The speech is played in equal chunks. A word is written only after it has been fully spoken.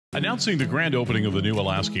Announcing the grand opening of the new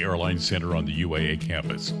Alaska Airlines Center on the UAA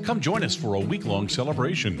campus. Come join us for a week-long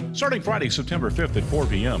celebration, starting Friday, September 5th at 4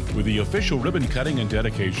 p.m. with the official ribbon cutting and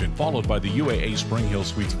dedication, followed by the UAA Spring Hill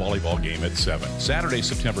Suites volleyball game at 7. Saturday,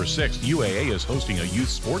 September 6th, UAA is hosting a Youth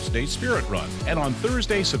Sports Day Spirit Run. And on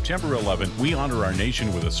Thursday, September 11th, we honor our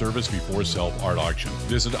nation with a service before self art auction.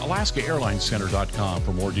 Visit AlaskaAirlinesCenter.com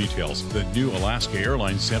for more details. The new Alaska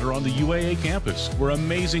Airlines Center on the UAA campus, where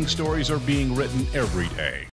amazing stories are being written every day.